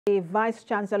The Vice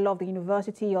Chancellor of the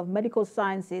University of Medical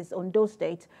Sciences, Ondo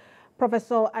State,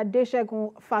 Professor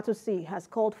Adeshegun Fatusi, has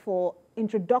called for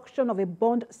introduction of a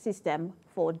bond system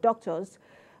for doctors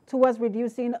towards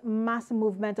reducing mass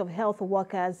movement of health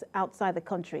workers outside the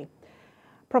country.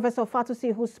 Professor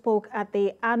Fatusi, who spoke at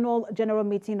the annual general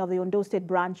meeting of the Ondo State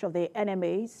branch of the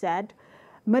NMA, said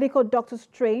medical doctors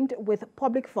trained with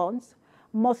public funds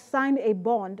must sign a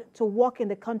bond to work in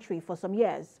the country for some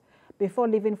years before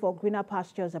leaving for greener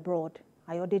pastures abroad.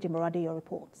 Ayodeji Morade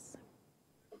reports.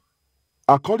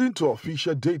 According to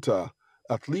official data,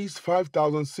 at least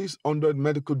 5,600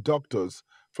 medical doctors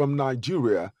from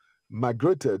Nigeria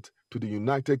migrated to the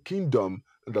United Kingdom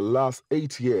in the last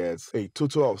 8 years. A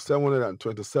total of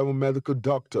 727 medical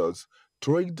doctors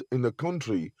trained in the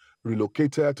country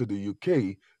relocated to the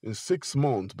UK in 6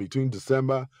 months between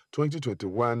December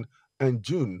 2021 and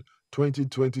June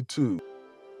 2022.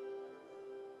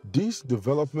 This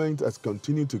development has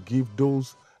continued to give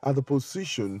those at the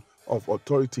position of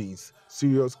authorities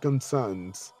serious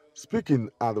concerns. Speaking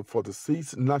at the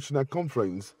 46th National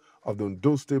Conference of the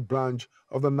Ondo State branch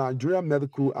of the Nigerian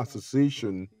Medical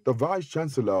Association, the Vice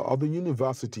Chancellor of the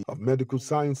University of Medical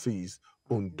Sciences,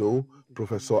 Ondo,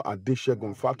 Professor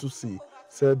Adeshegun Fatusi,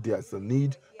 said there is a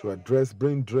need to address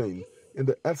brain drain in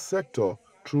the health sector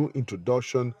through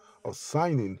introduction of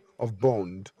signing of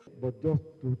bond. But just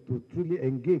to truly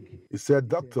engage. He said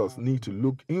doctors need to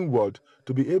look inward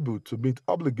to be able to meet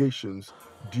obligations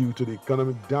due to the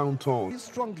economic downturn.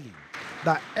 Strongly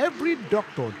that every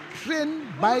doctor trained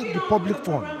by the public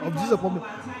fund of this public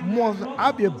must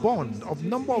have a bond of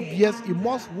number of years he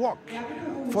must work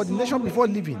for the nation before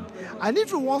leaving. And if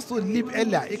he wants to leave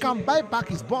earlier, he can buy back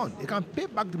his bond. He can pay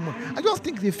back the money. I just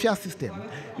think the fair system.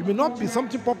 It may not be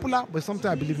something popular, but something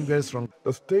I believe in very strong.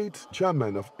 The state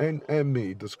chairman of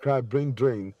NMA described brain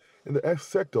drain in the health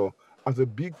sector as a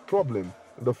big problem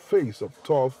in the face of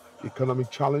tough economic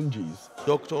challenges.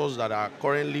 Doctors that are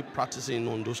currently practicing in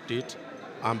Ondo State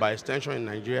and by extension in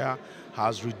Nigeria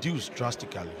has reduced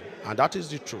drastically, and that is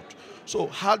the truth. So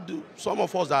how do some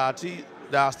of us that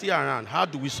are still around, how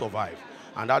do we survive?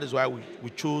 And that is why we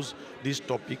chose this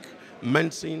topic,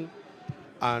 medicine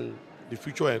and the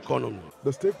future economy.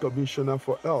 The State Commissioner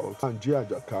for Health, Anjia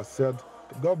Jaka, said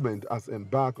the government has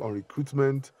embarked on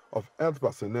recruitment of health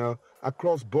personnel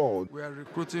across board. We are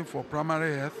recruiting for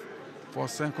primary health, for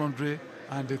secondary,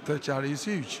 and the tertiary is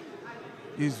huge.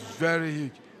 It's very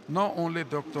huge. Not only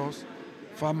doctors,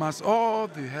 farmers, all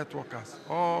the health workers,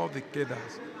 all the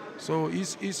cadres. So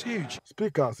it's huge.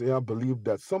 Speakers here believe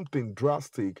that something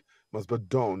drastic must be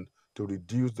done to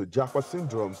reduce the Japa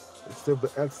syndrome and save the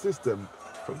health system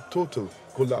from total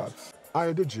collapse.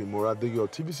 Ayodeji Morade,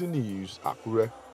 TVC News, Akure.